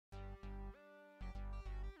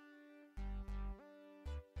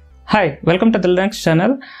Hi, welcome to the Linux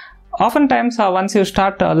channel. Oftentimes, once you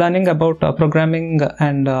start learning about programming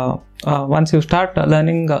and once you start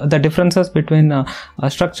learning the differences between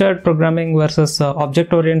structured programming versus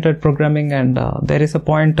object-oriented programming, and there is a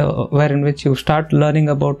point where in which you start learning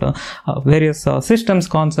about various systems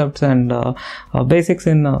concepts and basics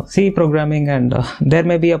in C programming, and there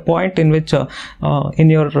may be a point in which in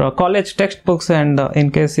your college textbooks, and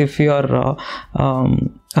in case if you are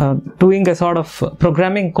doing a sort of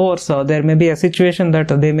programming course, there may be a situation that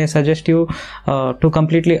they may suggest you to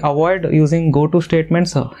completely avoid using GOTO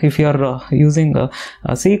statements. If you are using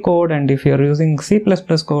C code, and if you are using C++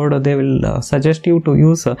 code, they will suggest you to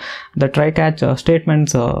use the try-catch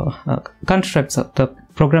statements constructs, the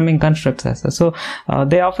programming constructs as so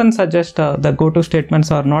they often suggest the GOTO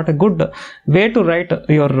statements are not a good way to write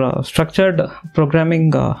your structured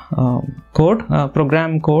programming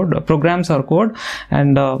programs or code.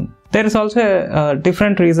 And there is also a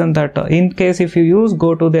different reason that in case if you use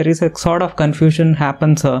GOTO, there is a sort of confusion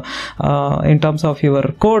happens in terms of your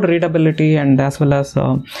code readability, and as well as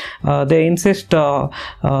they insist the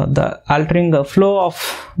altering the flow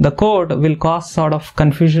of the code will cause sort of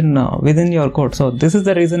confusion within your code. So this is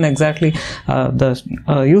the reason exactly the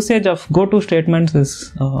usage of GOTO statements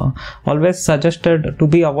is always suggested to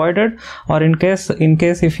be avoided, or in case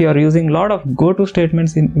if you are using a lot of GOTO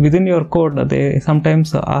statements within your code, they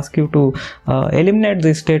sometimes ask you to eliminate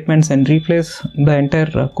these statements and replace the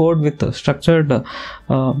entire code with structured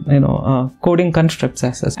coding constructs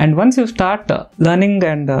as. And once you start learning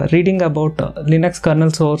and reading about Linux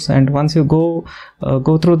kernel source, and once you go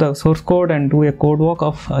through the source code and do a code walk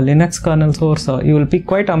of Linux kernel source, you will be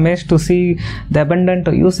quite amazed to see the abundant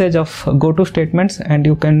usage of GOTO statements. And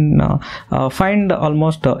you can find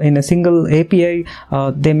almost in a single API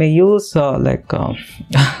they may use like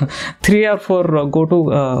 3 or 4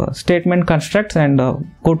 GOTO statement constructs and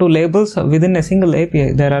GOTO labels within a single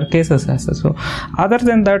API. There are cases as so. Other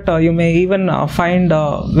than that, you may even find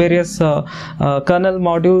various kernel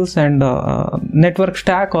modules and network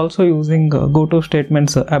stack also using GOTO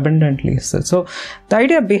statements abundantly. So the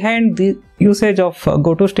idea behind the usage of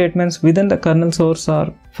GOTO statements within the kernel source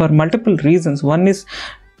are for multiple reasons. One is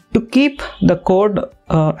to keep the code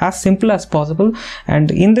as simple as possible,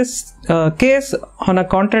 and in this case, on a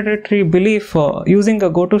contradictory belief, using a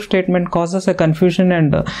GOTO statement causes a confusion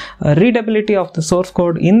and readability of the source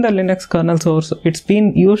code in the Linux kernel source. It's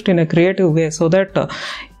been used in a creative way so that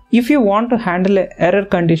if you want to handle an error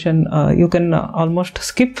condition, you can almost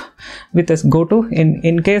skip with this GOTO.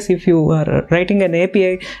 In case if you are writing an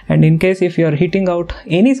API, and in case if you are hitting out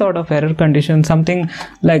any sort of error condition, something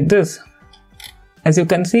like this. As you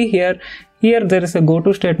can see here there is a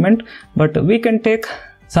GOTO statement, but we can take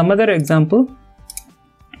some other example.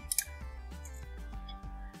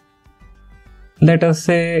 Let us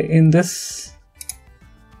say in this,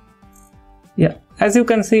 as you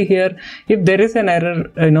can see here, if there is an error,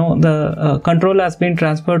 the control has been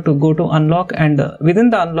transferred to GOTO unlock, and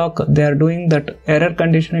within the unlock they are doing that error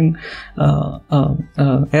conditioning API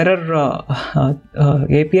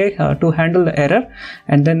to handle the error,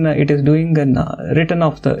 and then it is doing a return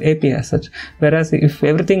of the API as such. Whereas if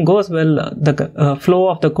everything goes well, the flow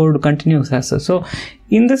of the code continues as such. So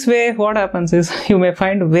in this way, what happens is you may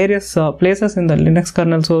find various places in the Linux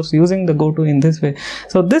kernel source using the GOTO in this way.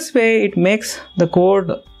 So this way it makes the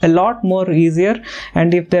code a lot more easier,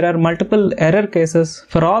 and if there are multiple error cases,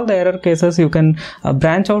 for all the error cases you can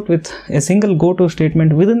branch out with a single GOTO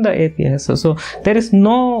statement within the API. So there is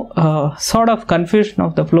no sort of confusion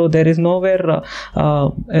of the flow. There is nowhere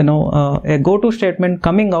a GOTO statement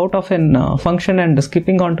coming out of a function and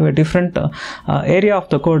skipping onto a different area of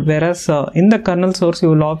the code, whereas in the kernel source you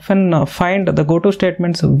will often find the GOTO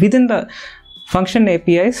statements within the function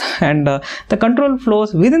APIs, and the control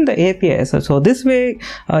flows within the APIs. So this way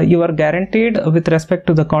you are guaranteed with respect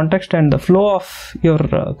to the context and the flow of your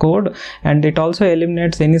code, and it also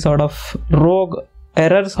eliminates any sort of rogue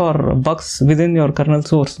errors or bugs within your kernel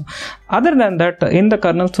source. Other than that, in the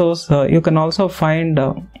kernel source you can also find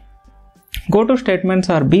GOTO statements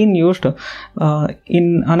are being used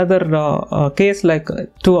in another case, like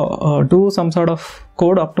to do some sort of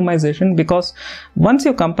code optimization, because once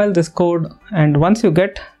you compile this code and once you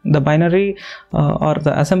get the binary or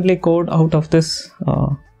the assembly code out of this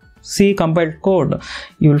C compiled code,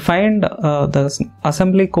 you will find the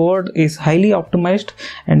assembly code is highly optimized,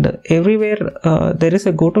 and everywhere there is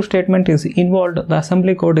a GOTO statement is involved, the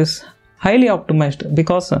assembly code is highly optimized,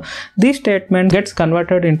 because these statements gets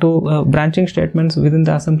converted into branching statements within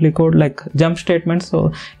the assembly code, like jump statements.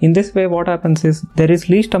 So in this way what happens is there is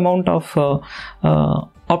least amount of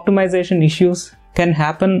optimization issues can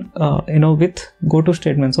happen with GOTO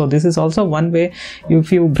statement. So this is also one way.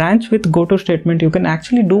 If you branch with GOTO statement, you can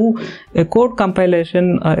actually do a code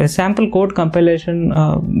compilation, a sample code compilation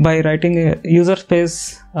by writing a user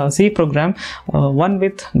space C program, one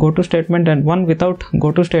with GOTO statement and one without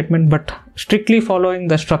GOTO statement, but strictly following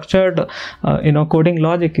the structured coding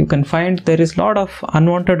logic. You can find there is a lot of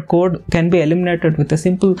unwanted code can be eliminated with a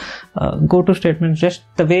simple GOTO statement, just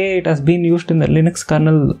the way it has been used in the Linux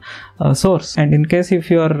kernel source. And in case if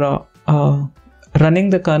you are running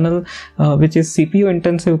the kernel which is CPU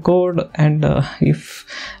intensive code, and if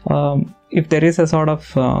there is a sort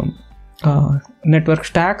of network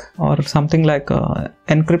stack or something like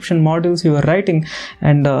encryption modules you are writing,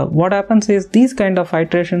 and what happens is these kind of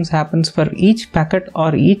iterations happens for each packet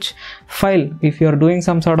or each file. If you are doing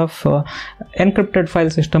some sort of encrypted file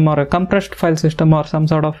system or a compressed file system or some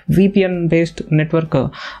sort of VPN based network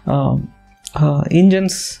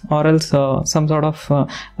engines, or else some sort of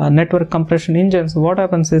network compression engines, what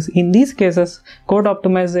happens is in these cases code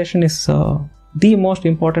optimization is the most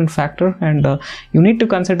important factor, and you need to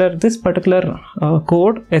consider this particular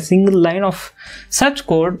code. A single line of such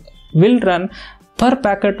code will run per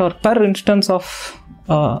packet or per instance of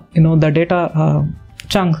the data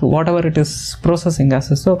chunk, whatever it is processing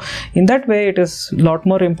as. So in that way it is a lot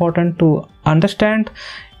more important to understand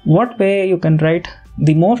what way you can write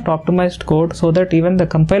the most optimized code, so that even the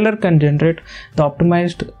compiler can generate the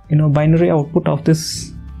optimized binary output of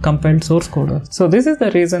this compiled source code. So this is the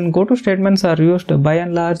reason GOTO statements are used by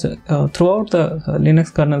and large throughout the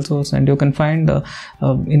Linux kernel source, and you can find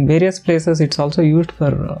in various places it's also used for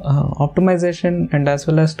optimization and as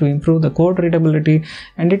well as to improve the code readability,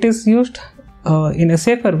 and it is used in a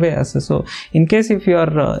safer way as. So in case if you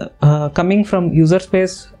are coming from user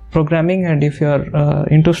space programming, and if you are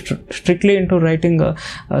strictly into writing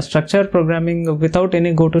structured programming without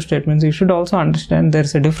any GOTO statements, you should also understand there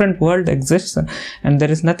is a different world exists, and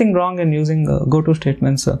there is nothing wrong in using GOTO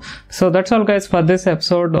statements. So that's all guys for this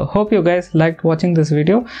episode. Hope you guys liked watching this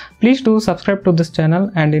video. Please do subscribe to this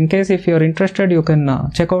channel, and in case if you are interested, you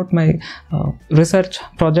can check out my research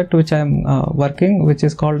project which I am working, which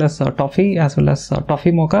is called as Toffee as well as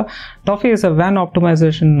Toffee Mocha. Toffee is a WAN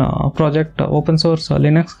optimization project, open source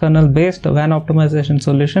Linux kernel based WAN optimization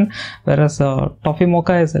solution, whereas Toffee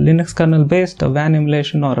Mocha is a Linux kernel based WAN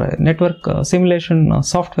emulation or a network simulation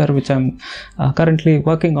software which I'm currently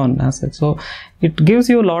working on as such. So it gives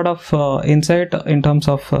you a lot of insight in terms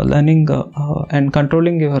of learning and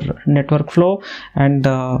controlling your network flow, and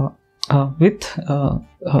with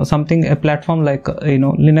a platform like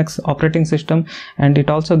Linux operating system, and it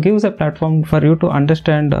also gives a platform for you to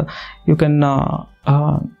understand. You can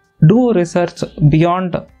do research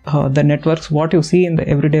beyond the networks what you see in the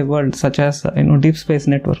everyday world, such as deep space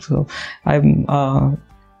networks. So I'm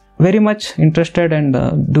very much interested in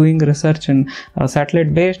doing research in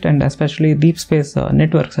satellite based and especially deep space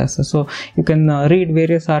networks as. So you can read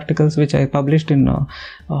various articles which I published in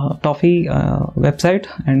Toffee website,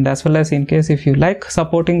 and as well as in case if you like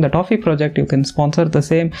supporting the Toffee project, you can sponsor the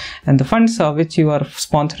same, and the funds which you are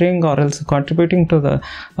sponsoring or else contributing to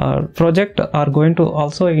the project are going to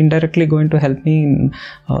also indirectly going to help me in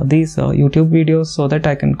these YouTube videos, so that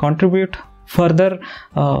I can contribute further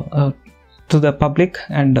to the public,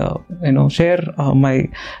 and share my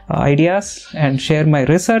ideas and share my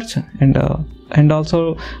research, and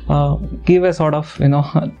also give a sort of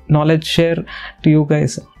knowledge share to you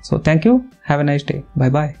guys. So thank you, have a nice day, bye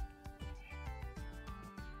bye.